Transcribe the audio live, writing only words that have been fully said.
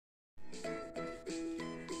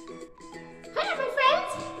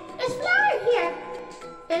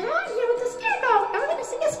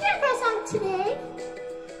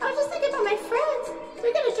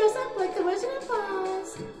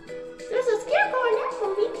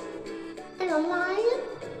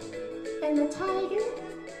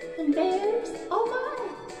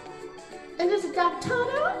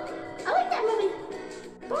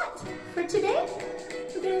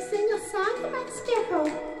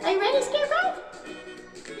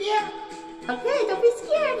Okay, don't be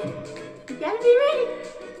scared. You gotta be ready.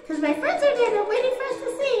 Because my friends are there, they're waiting for us to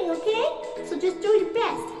sing, okay? So just do your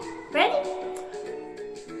best. Ready?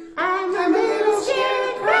 I'm a little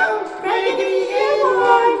scarecrow, raggedy and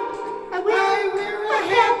worn. I wear a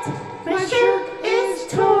hat, my shirt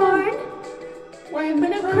is torn. When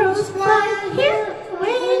the crows fly here,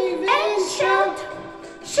 wave and shout.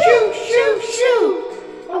 Shoo, shoo, shoo,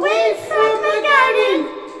 away from the garden,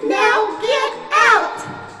 now get out.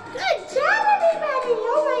 Good job, everybody.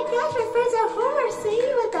 Oh my gosh, my friends at home are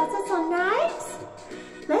singing with us. That's so nice.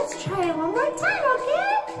 Let's try it one more time,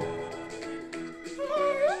 okay?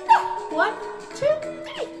 And 1, 2,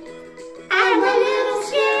 3.